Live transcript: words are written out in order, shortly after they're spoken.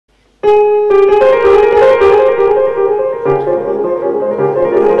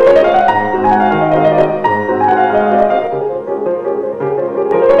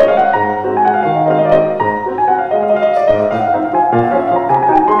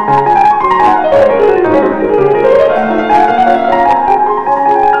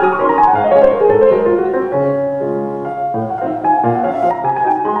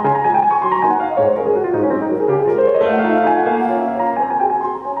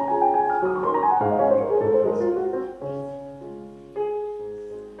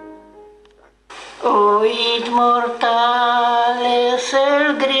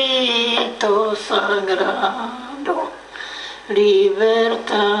sagrado.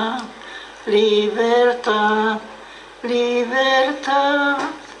 Libertad, libertad, libertad.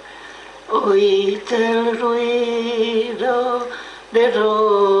 Oíste el ruido de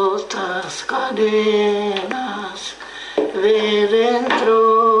rotas cadenas, ver en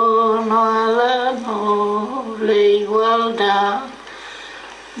trono a la noble igualdad.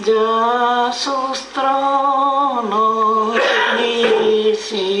 Ya sus tronos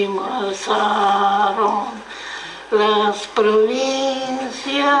dignísimos alzaron las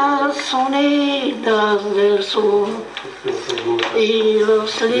provincias unidas del sur y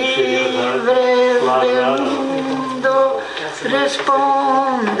los libres del mundo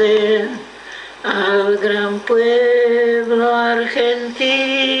responden al gran pueblo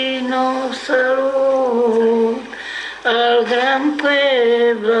argentino salud. Al gran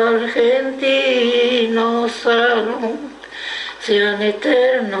pueblo argentino salud. Sean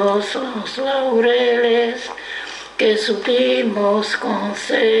eternos los laureles que supimos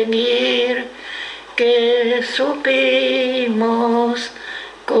conseguir, que supimos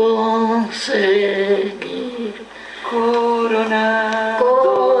conseguir. Coronados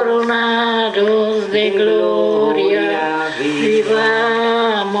de gloria,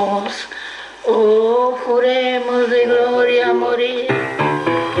 vivamos, oh juremos de gloria morir.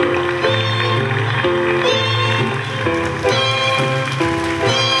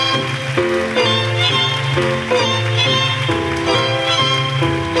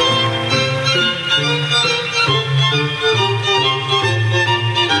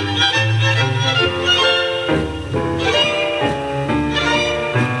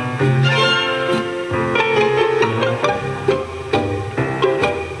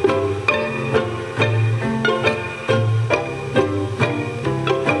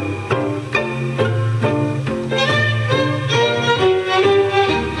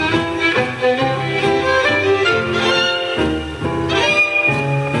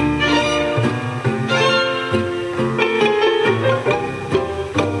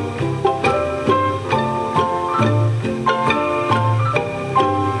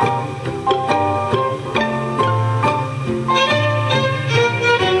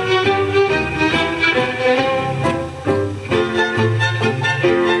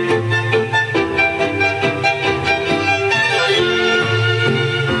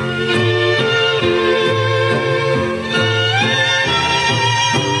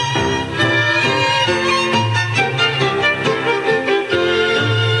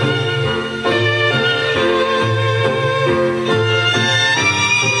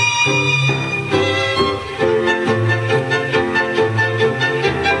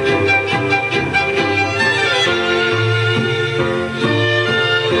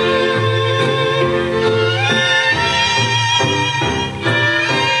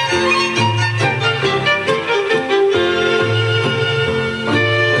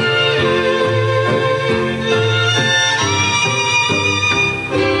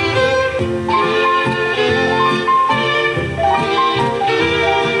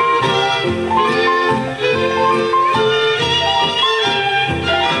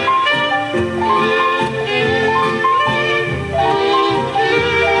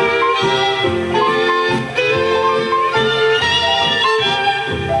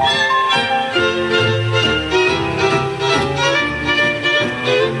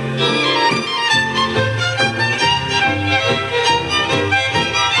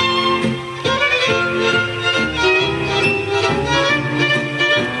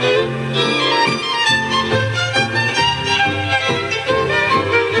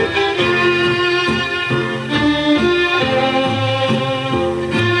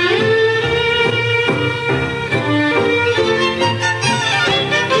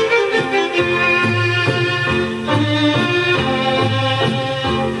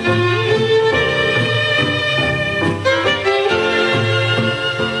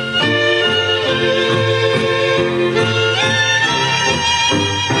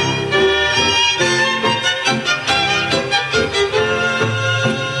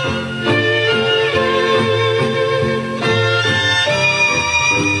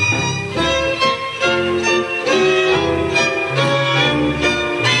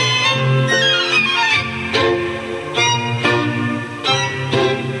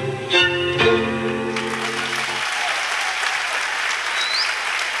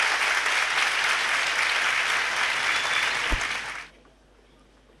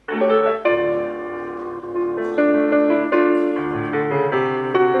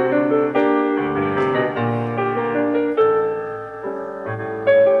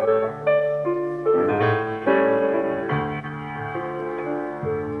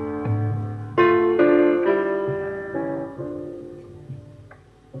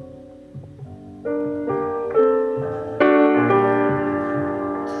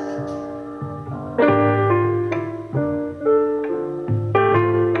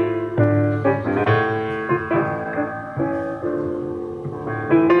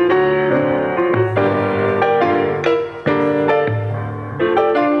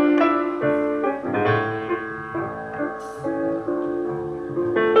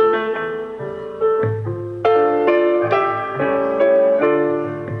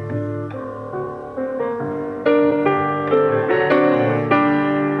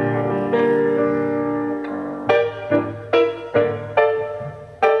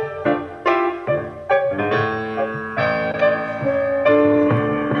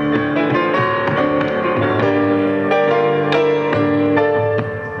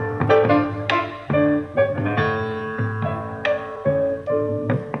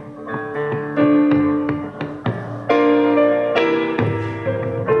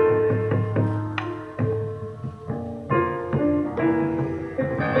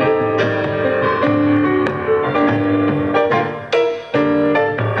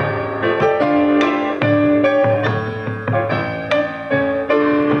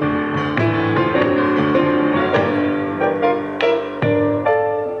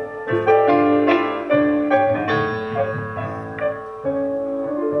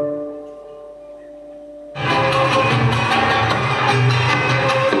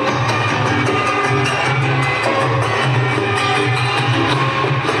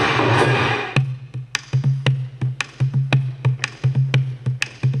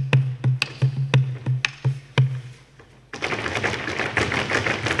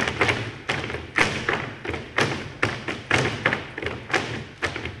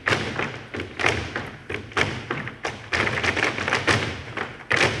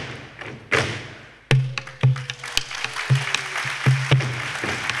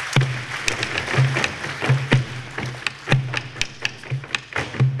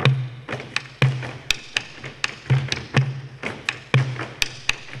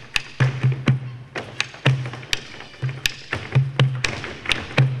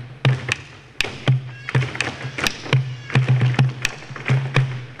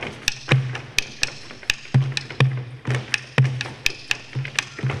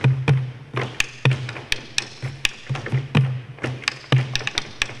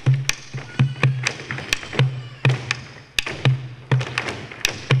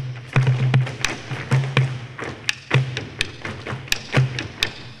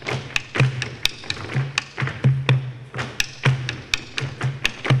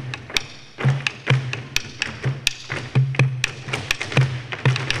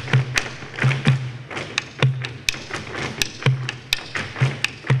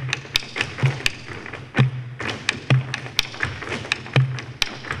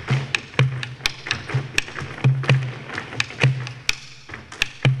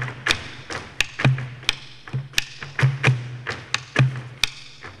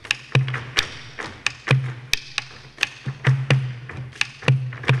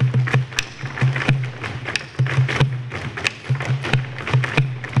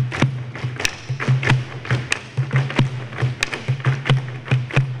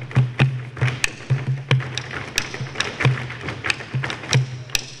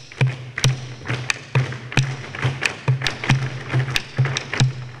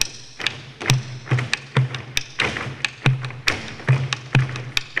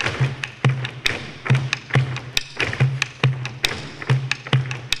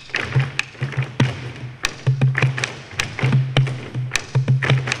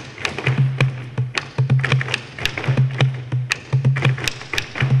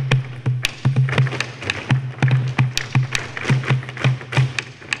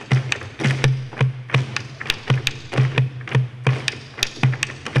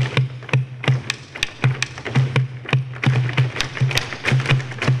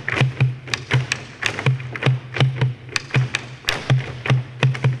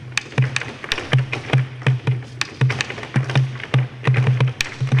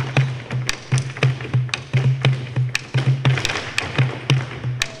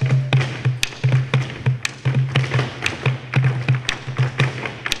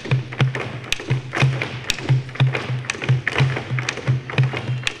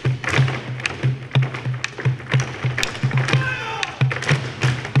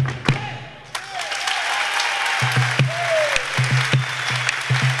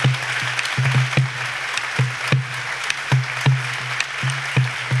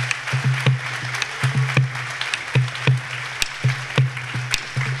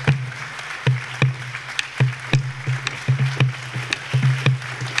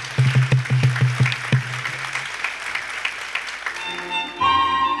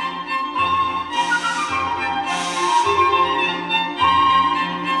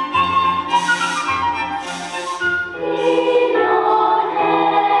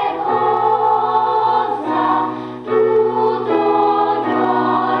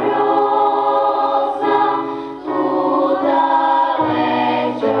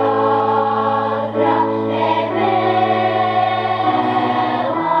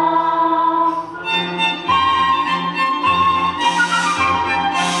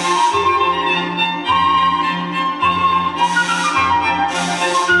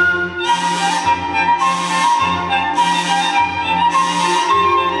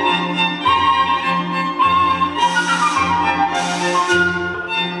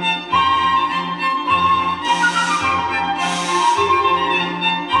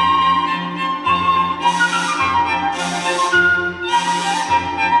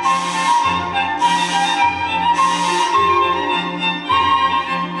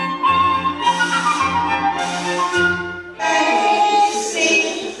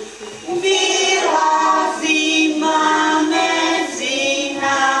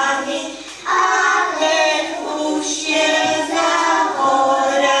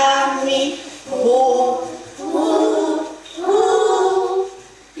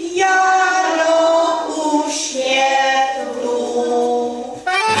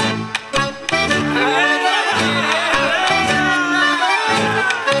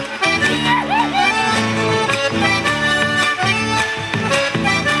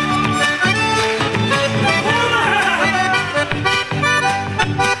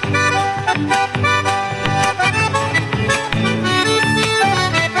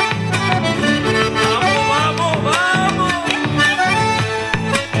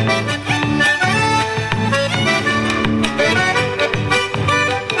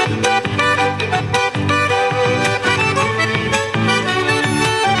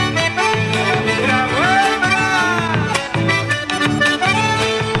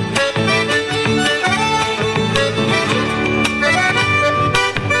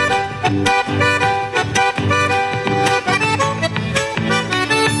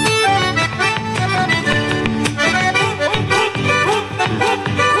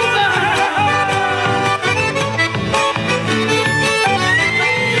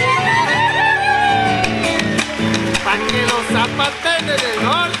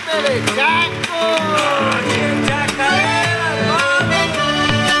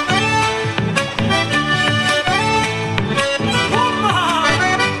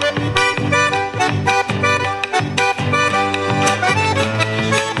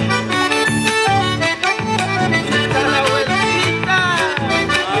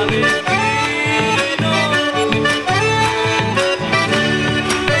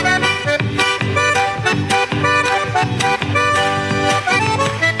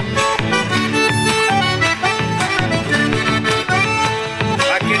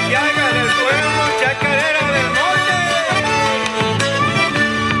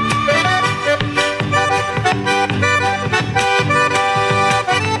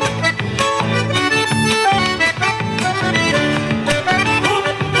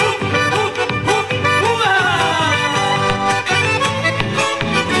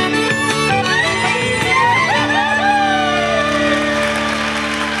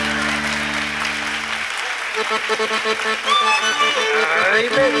 Ay,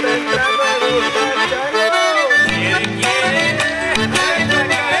 me está entrando a gustar, Chano. ¿Quién quiere? ¡Esta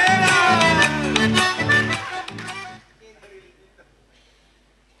cadera!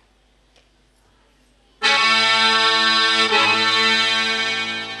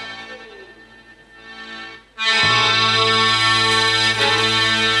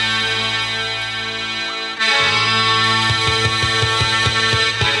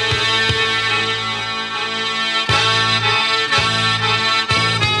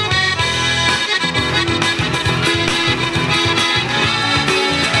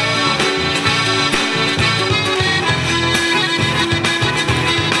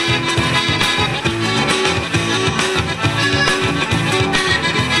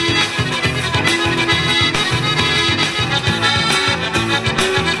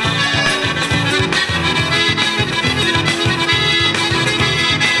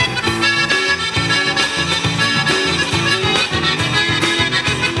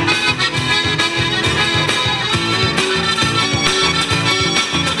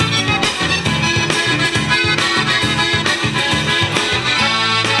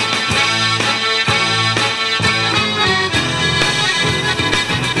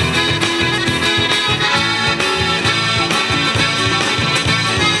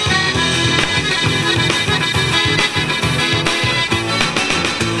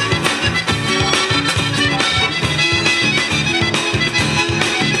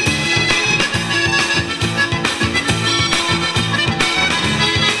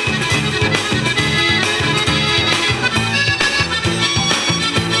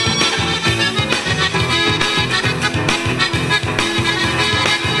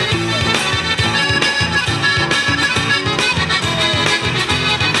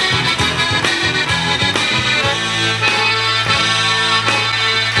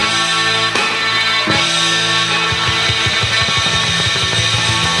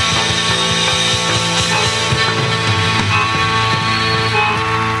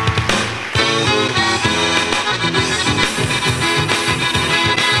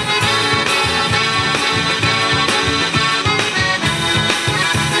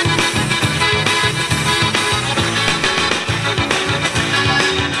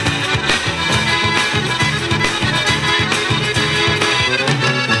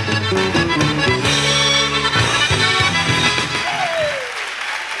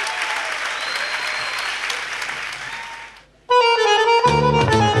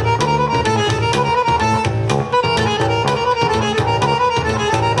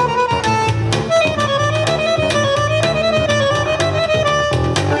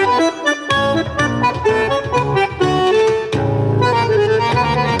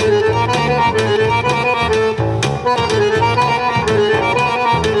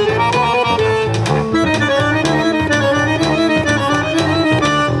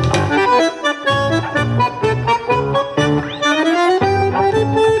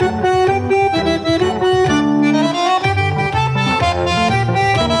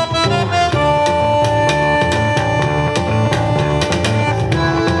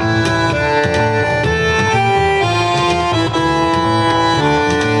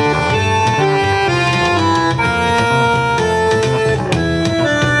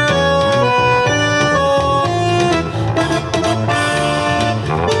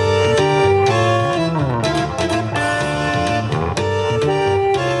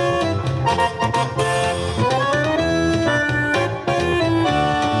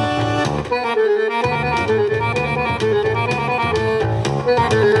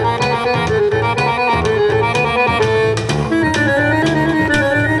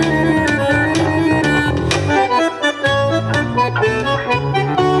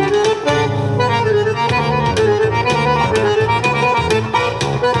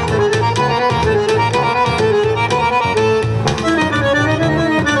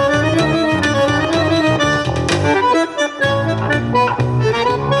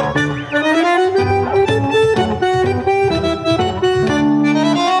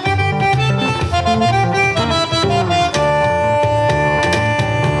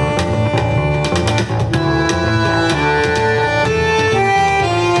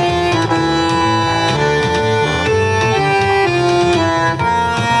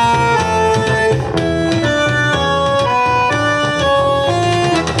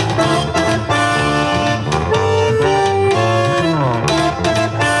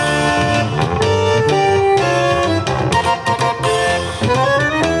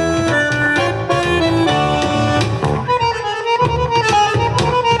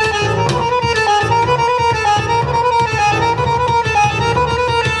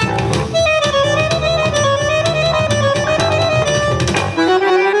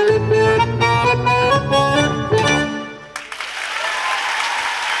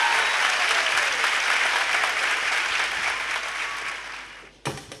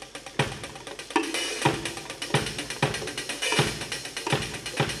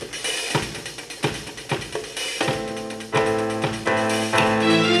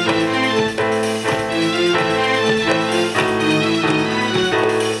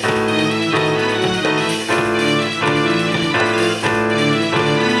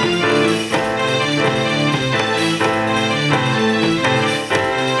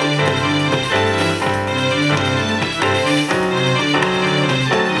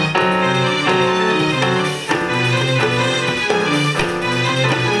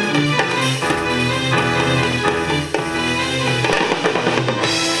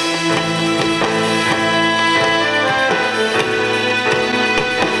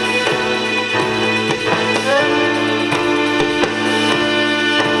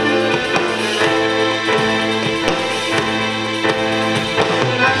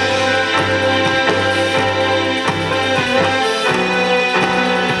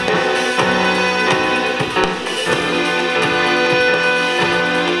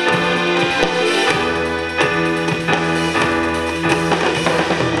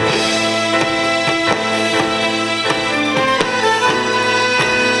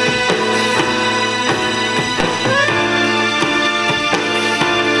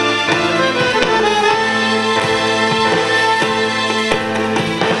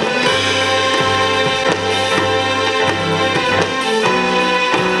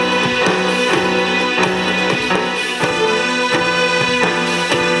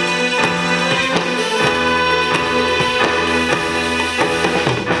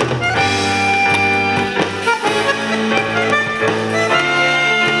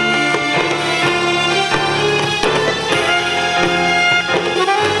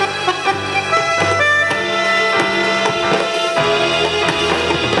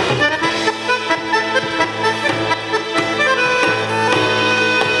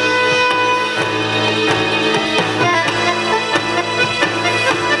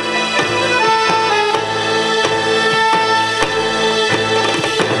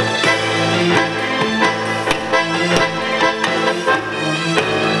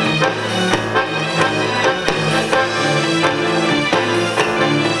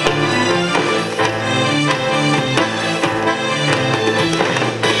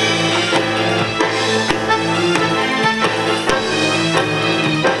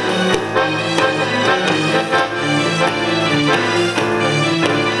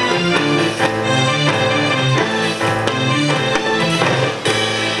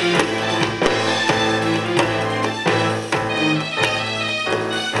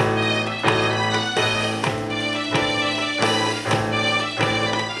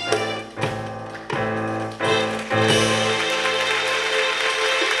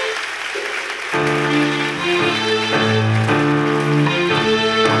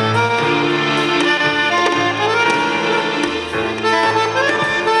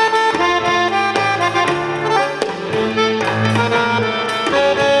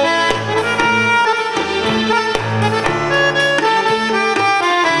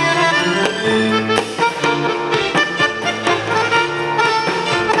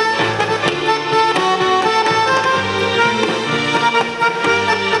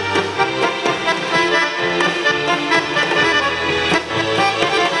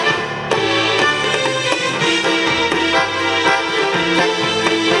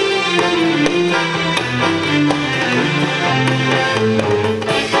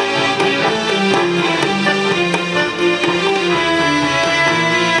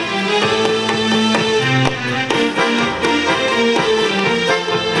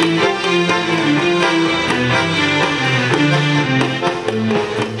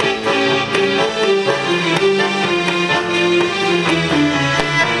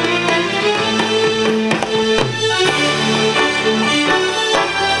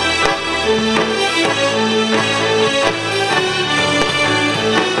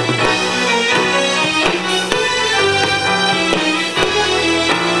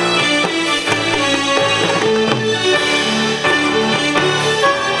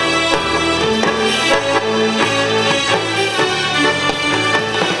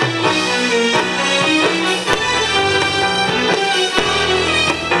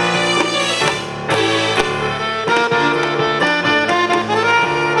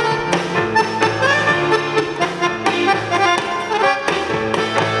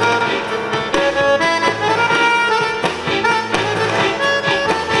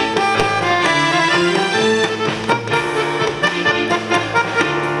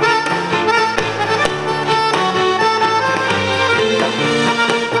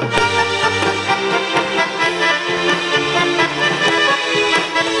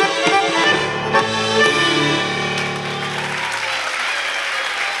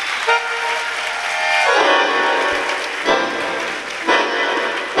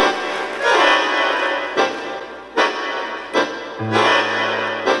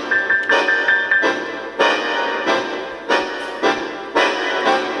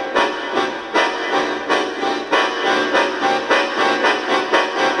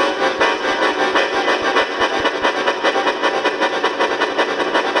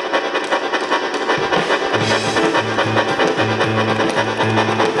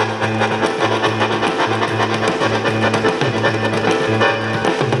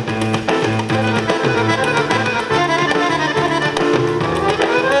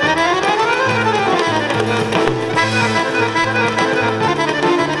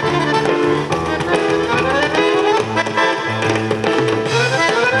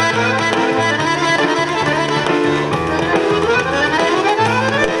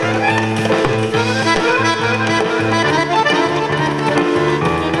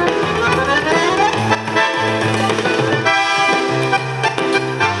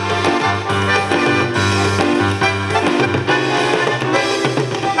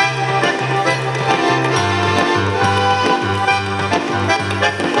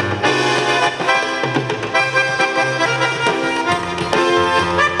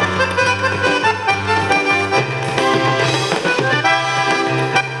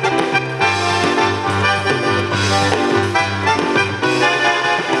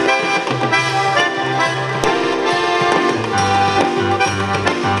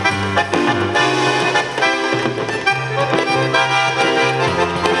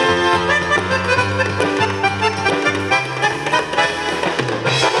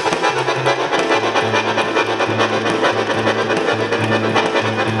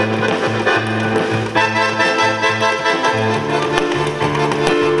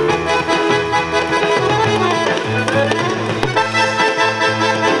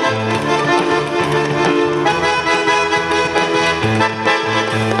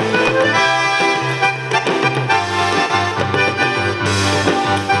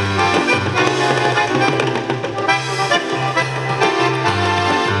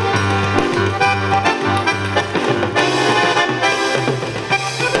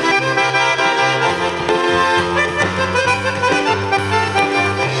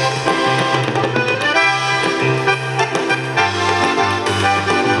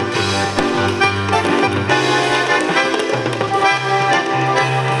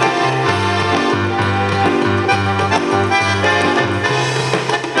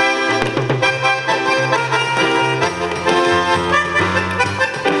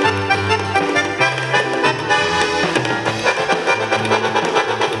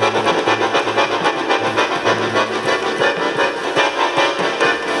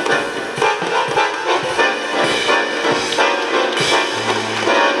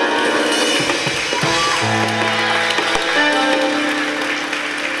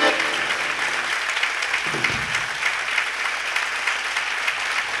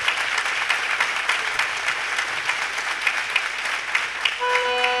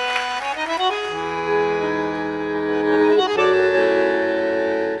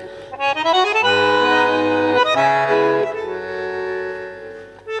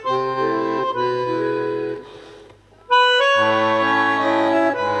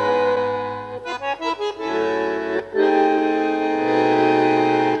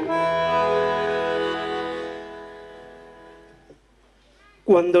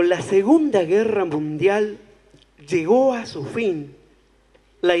 Cuando la Segunda Guerra Mundial llegó a su fin,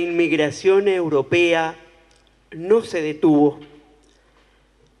 la inmigración europea no se detuvo.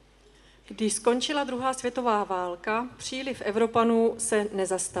 Když skončila druhá světová válka, příliv Evropanů se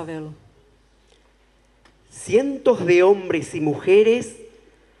nezastavil. Cientos de hombres y mujeres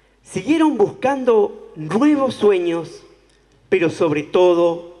siguieron buscando nuevos sueños, pero sobre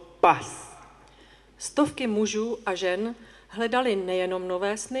todo paz. Stovky mužů a žen hledali nejenom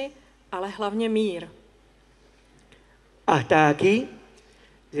nové sny, ale hlavně mír. Hasta aquí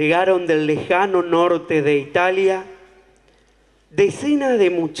llegaron del lejano norte de Italia decenas de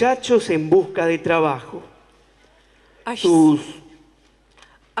muchachos en busca de trabajo.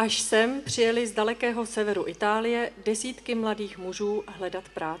 Až sem přijeli z dalekého severu Itálie desítky mladých mužů hledat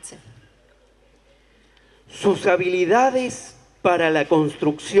práci. Sus habilidades para la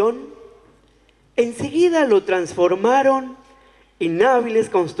construcción enseguida lo transformaron en hábiles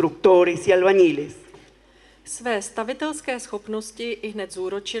constructores y albañiles. Své stavitelské schopnosti ihned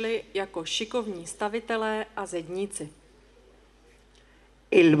zúročili jako šikovní stavitelé a zedníci.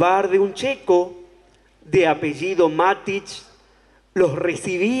 El bar de un checo de apellido Matic los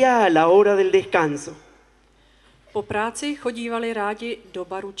recibía a la hora del descanso. Po práci chodívali rádi do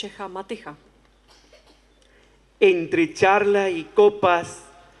baru Čecha Maticha. Entre charla y copas,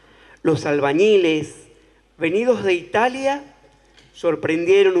 los albañiles, venidos de Italia,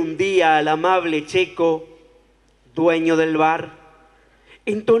 sorprendieron un día al amable checo, dueño del bar,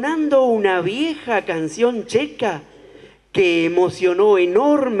 entonando una vieja canción checa que emocionó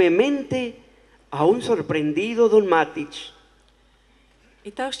enormemente a un sorprendido don Matic.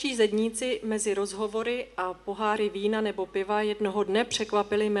 Italští zedníci mezi rozhovory a poháry vína nebo piva jednoho dne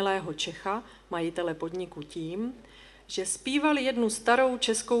překvapili milého Čecha, majitele podniku tím, že zpívali jednu starou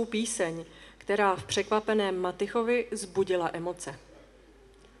českou píseň, která v překvapeném Matichovi zbudila emoce.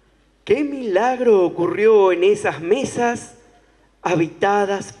 ¿Qué milagro ocurrió en esas mesas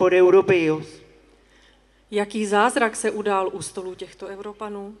habitadas por europeos? Jaký zázrak se udál u stolů těchto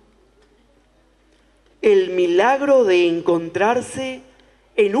Evropanů? El milagro de encontrarse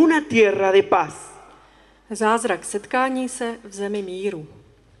en una tierra de paz. Zázrak setkání se v zemi míru.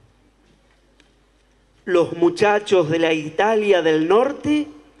 Los muchachos de la Italia del Norte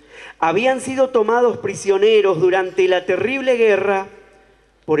habían sido tomados prisioneros durante la terrible guerra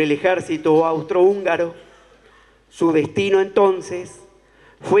por el ejército austrohúngaro. Su destino entonces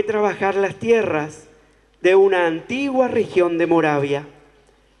fue trabajar las tierras de una antigua región de Moravia.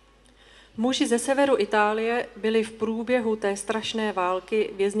 Muži ze severu Itálie byli v průběhu té strašné války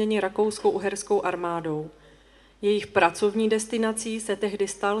vězněni rakouskou-uherskou armádou. Jejich pracovní destinací se tehdy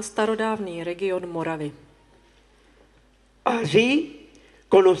stal starodávný region Moravy. Allí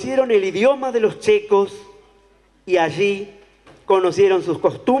conocieron el idioma de los checos y allí conocieron sus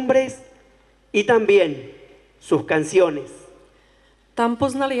costumbres y también sus canciones. Tam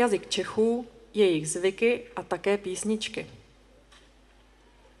poznali jazyk Čechů, jejich zvyky a také písničky.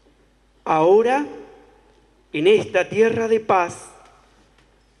 Ahora, en esta tierra de paz,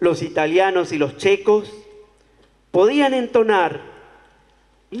 los italianos y los checos podían entonar,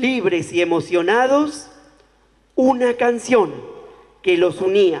 libres y emocionados, una canción que los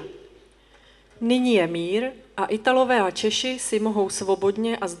unía. Nyní je mír a Italové a Češi si mohou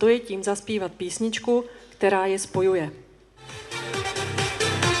svobodně a s dojetím zaspívat písničku, která je spojuje.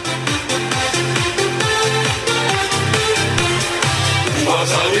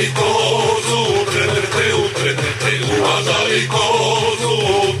 Umazali kozu, umazali kozu,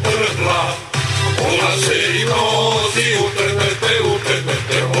 utrhla. Ona se jí nosi,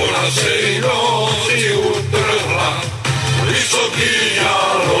 ona se jí nosi, utrhla.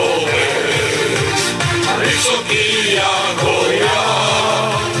 Vysoký jako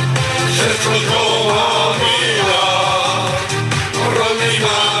já, sestro druhá míla,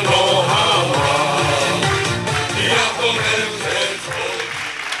 rovnýma nohama, já to nevřeču.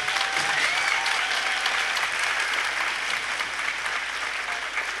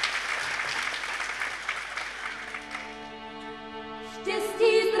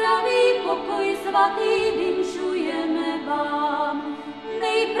 Štěstí, zdraví, pokoj svatý vinšujeme vám.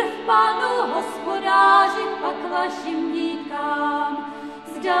 Nejprv Pánu hospodáři, pak vašim dítkám.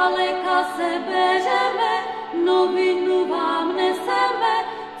 Zdaleka se beřeme, novinu vám neseme,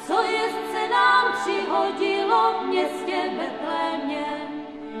 co jest se nám přihodilo v městě Betlémě.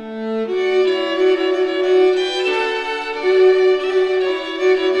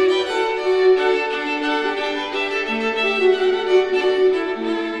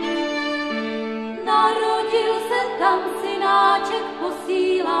 Narodil se tam synáček,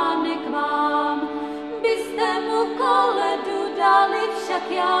 posíláme k vám, byste mu koledu dali, však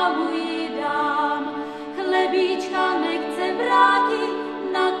však já mu ji dám. Chlebíčka nechce vrátit,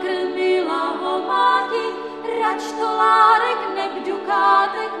 nakrmila ho máti, rač tolárek neb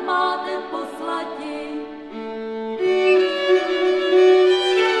dukátek máte poslati.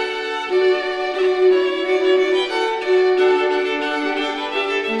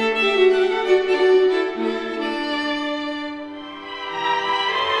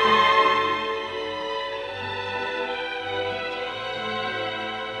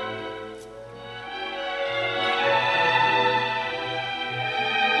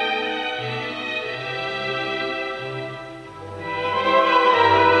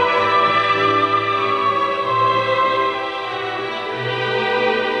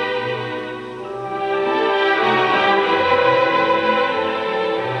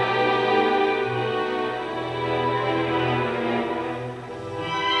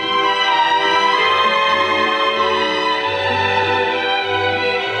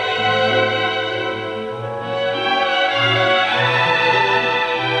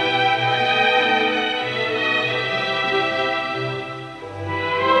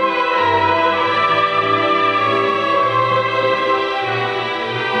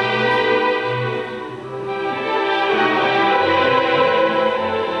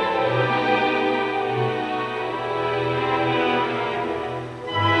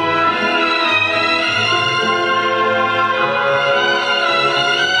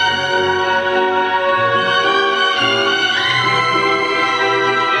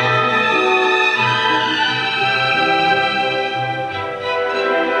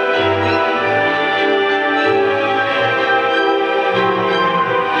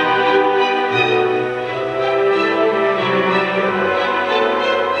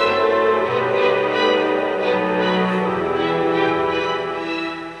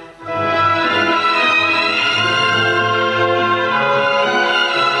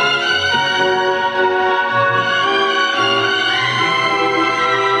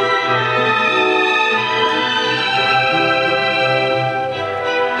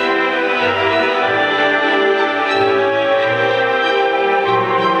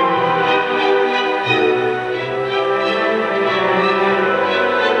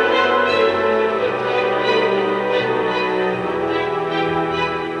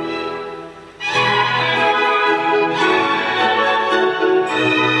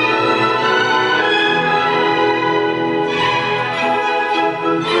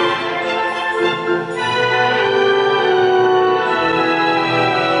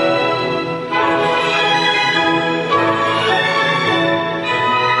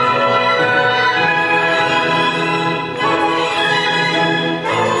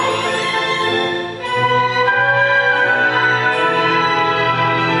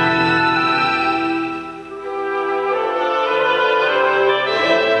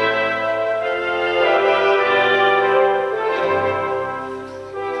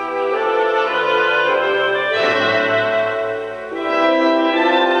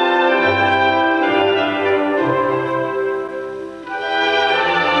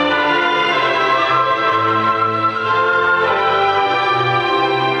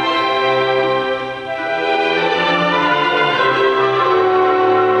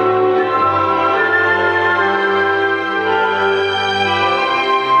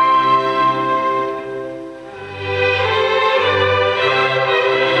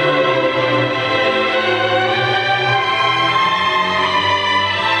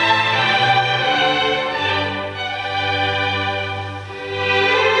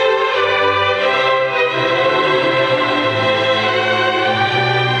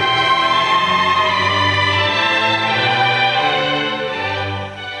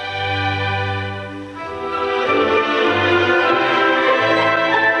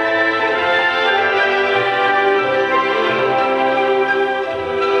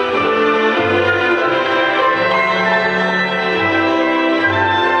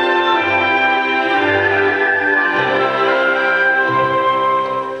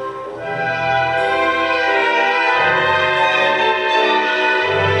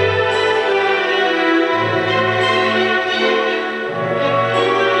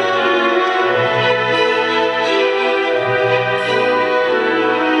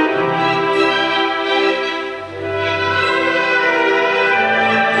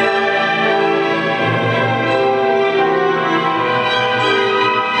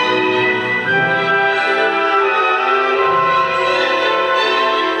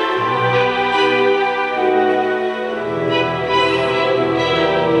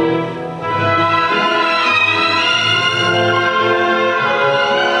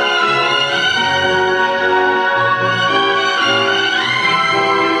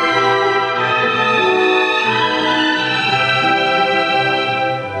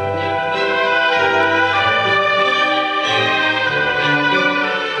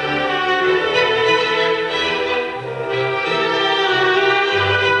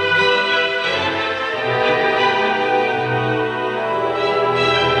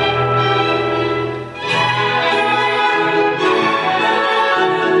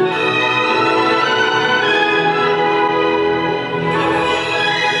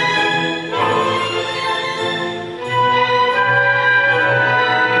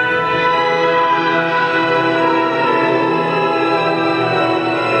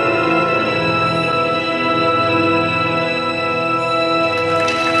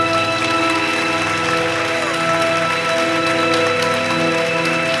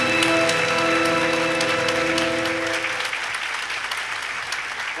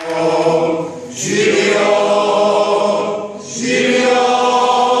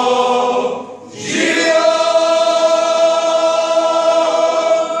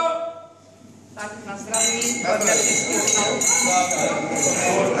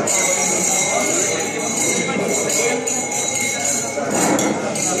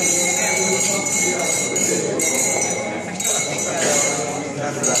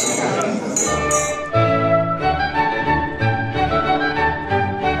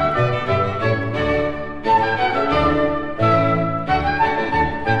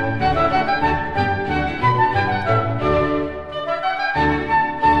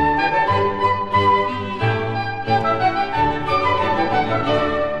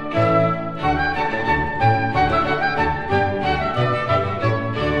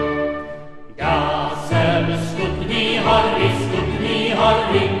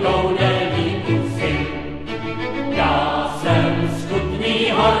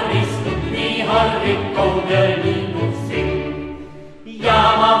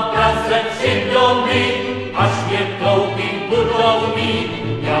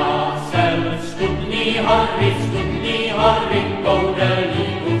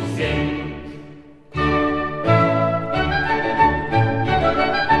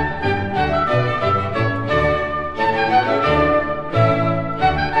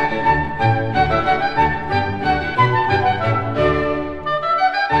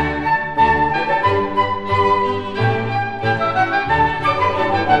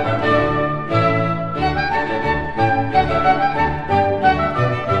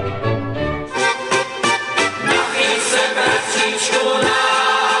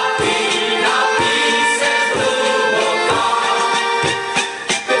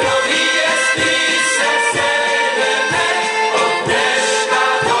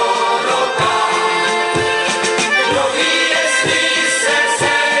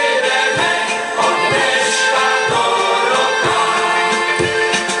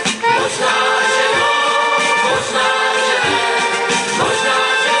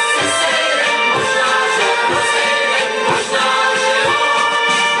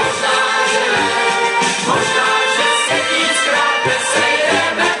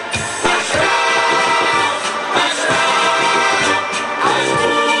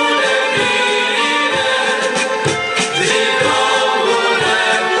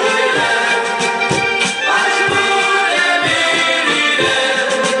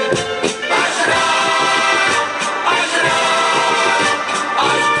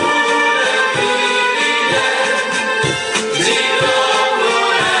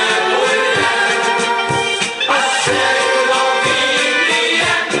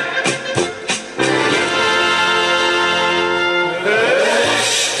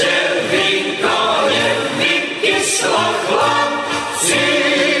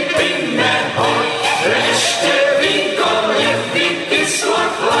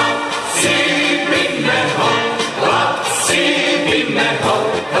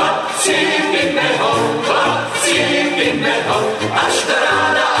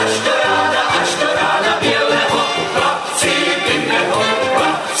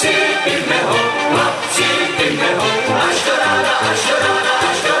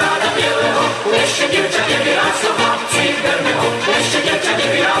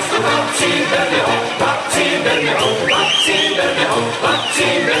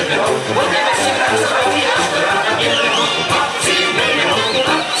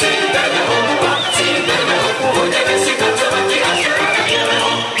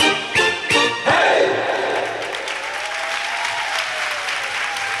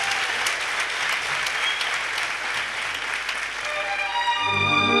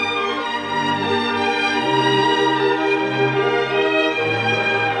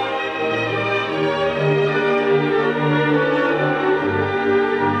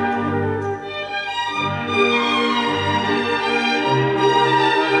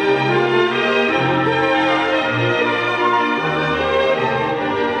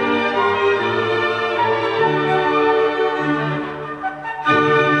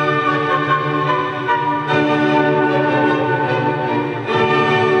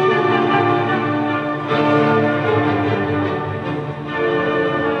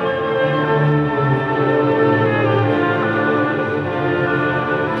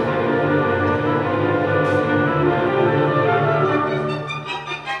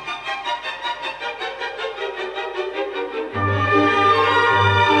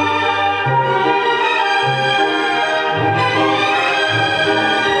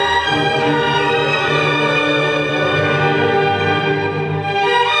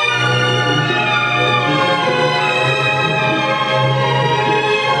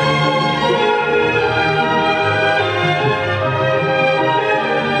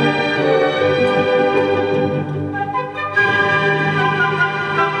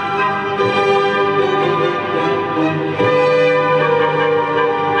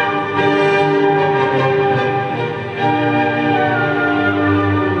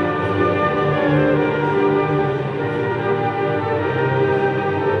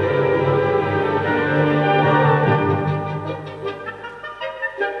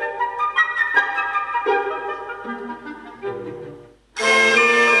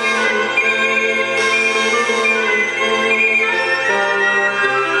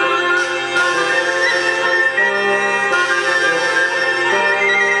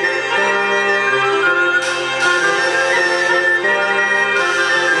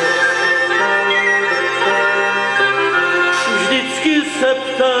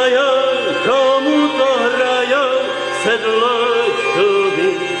 sedláčkovi,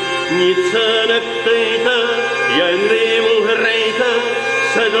 nic se neptejte, jen vy mu hrajte,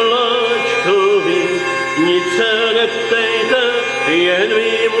 sedláčkovi, nic se neptejte, jen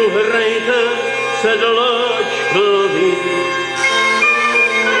vy mu hrajte, sedláčkovi.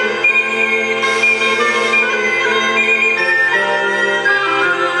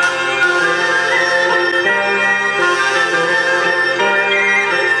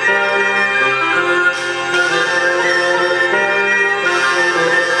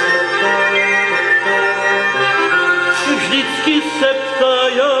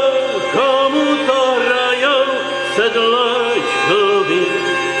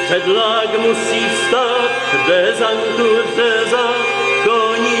 Sedlák musí vstát, dezantuře za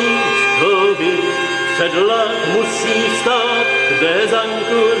koníčkovi. Sedlák musí vstát,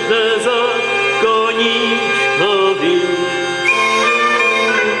 dezantuře za koníčkovi.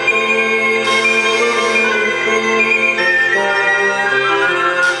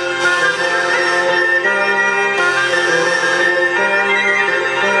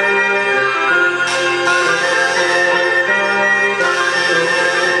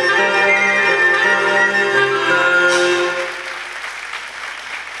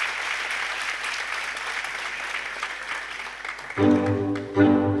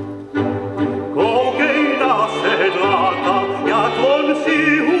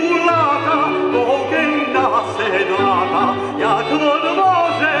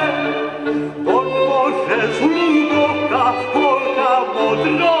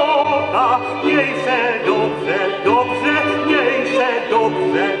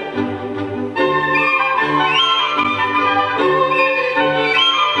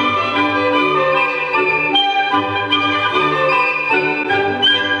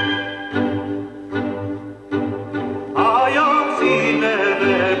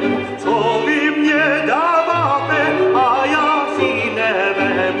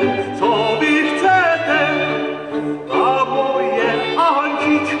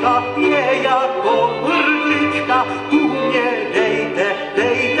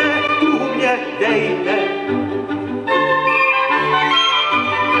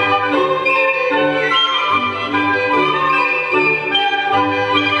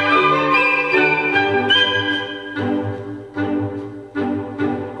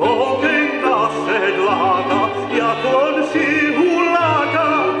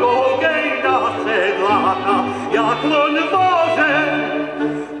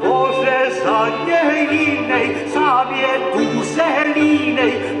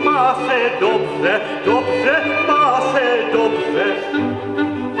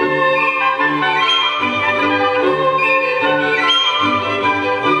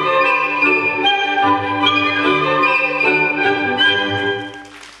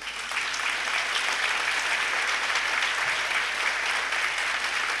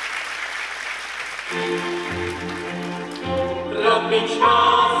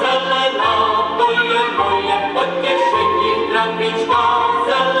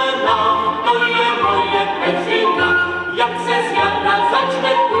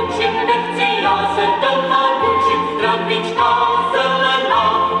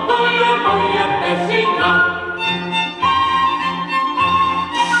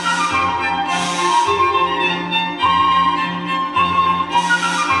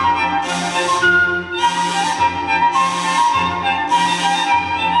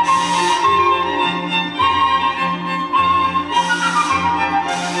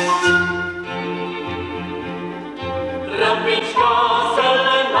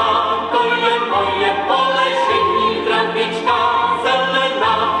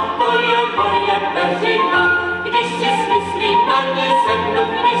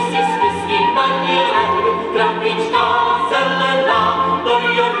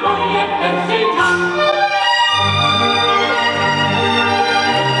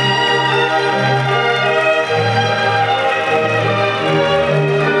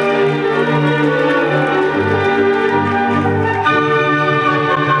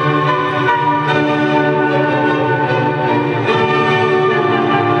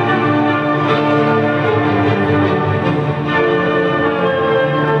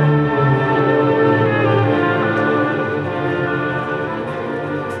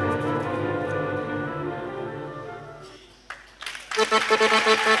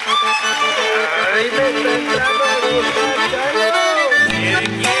 Ay, me está entrando a gustar, Chalo. ¿Quién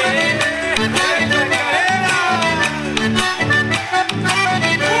quiere? ¡Ay,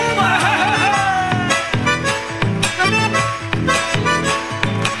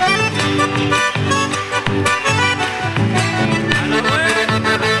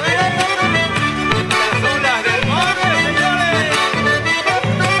 chacarera!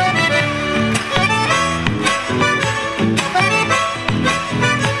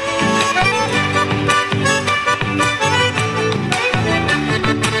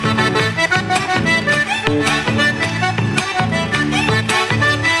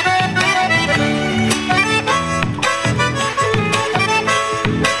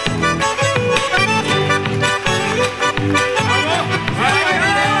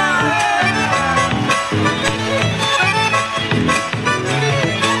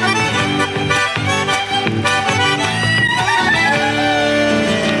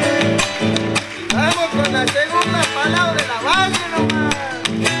 Vamos con la segunda palabra de la base nomás.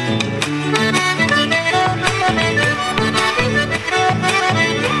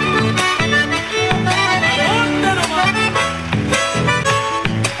 ¿Dónde nomás?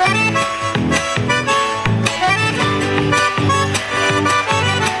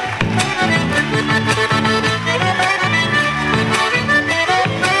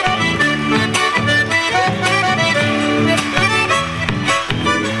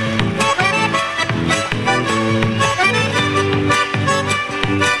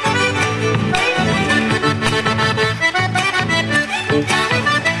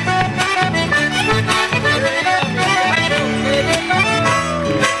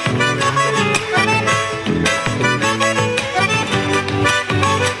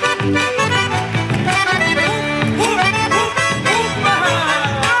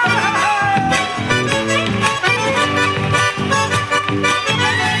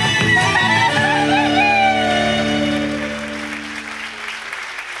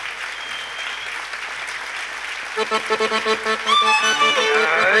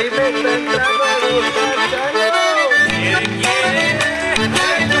 Ay, me está entrando a gustar, Chalo.